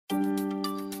This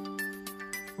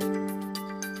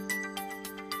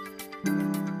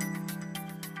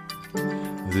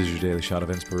is your daily shot of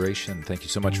inspiration. Thank you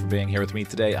so much for being here with me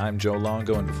today. I'm Joe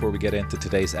Longo, and before we get into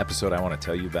today's episode, I want to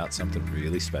tell you about something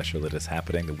really special that is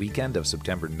happening the weekend of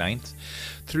September 9th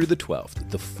through the 12th,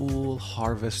 the full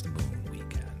harvest moon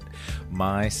weekend.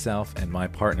 Myself and my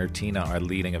partner Tina are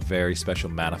leading a very special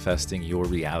Manifesting Your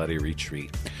Reality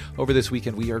retreat. Over this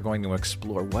weekend, we are going to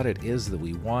explore what it is that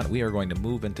we want. We are going to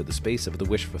move into the space of the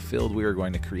wish fulfilled. We are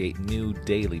going to create new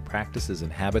daily practices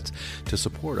and habits to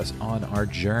support us on our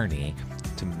journey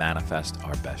to manifest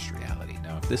our best reality.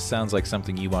 Now, if this sounds like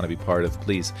something you want to be part of,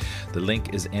 please, the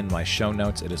link is in my show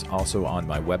notes. It is also on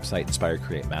my website,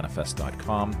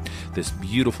 inspirecreatemanifest.com. This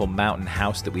beautiful mountain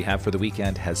house that we have for the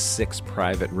weekend has 6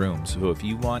 private rooms. So if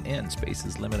you want in, space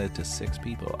is limited to 6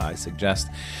 people. I suggest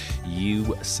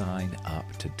you sign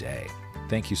up today.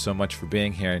 Thank you so much for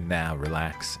being here. Now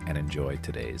relax and enjoy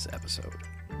today's episode.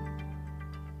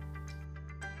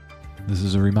 This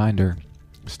is a reminder.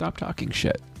 Stop talking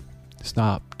shit.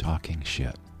 Stop talking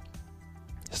shit.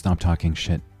 Stop talking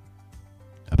shit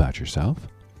about yourself.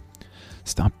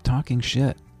 Stop talking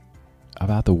shit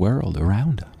about the world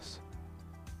around us.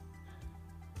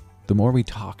 The more we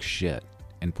talk shit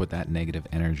and put that negative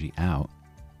energy out,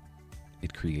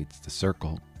 it creates the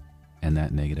circle, and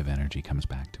that negative energy comes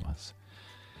back to us.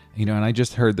 You know, and I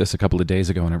just heard this a couple of days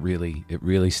ago, and it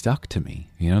really stuck to me.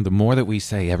 You know, the more that we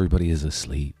say everybody is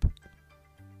asleep,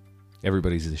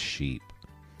 everybody's a sheep,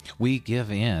 we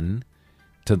give in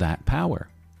to that power.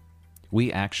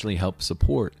 We actually help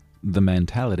support the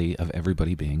mentality of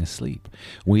everybody being asleep.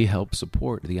 We help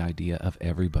support the idea of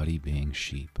everybody being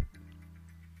sheep.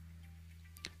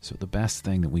 So the best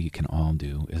thing that we can all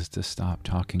do is to stop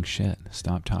talking shit.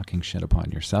 Stop talking shit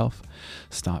upon yourself.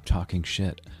 Stop talking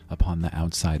shit upon the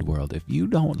outside world. If you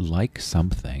don't like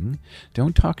something,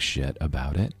 don't talk shit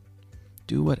about it.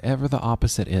 Do whatever the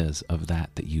opposite is of that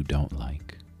you don't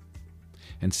like.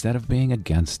 Instead of being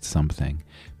against something,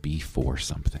 be for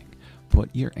something.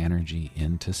 Put your energy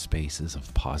into spaces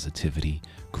of positivity,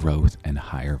 growth, and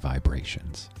higher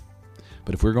vibrations.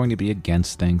 But if we're going to be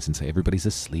against things and say everybody's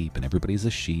asleep and everybody's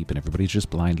a sheep and everybody's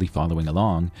just blindly following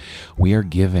along, we are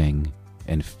giving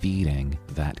and feeding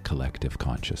that collective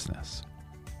consciousness.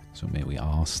 So may we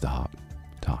all stop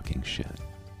talking shit.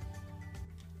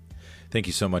 Thank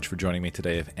you so much for joining me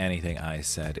today. If anything I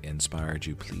said inspired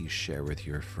you, please share with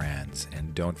your friends.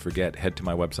 And don't forget, head to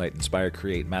my website,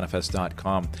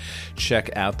 inspirecreatemanifest.com. Check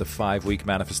out the 5-week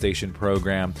manifestation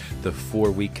program, the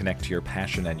 4-week Connect to Your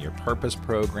Passion and Your Purpose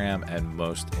program, and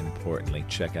most importantly,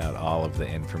 check out all of the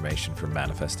information for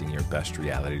Manifesting Your Best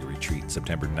Reality Retreat,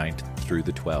 September 9th through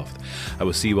the 12th. I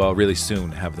will see you all really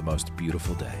soon. Have the most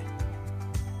beautiful day.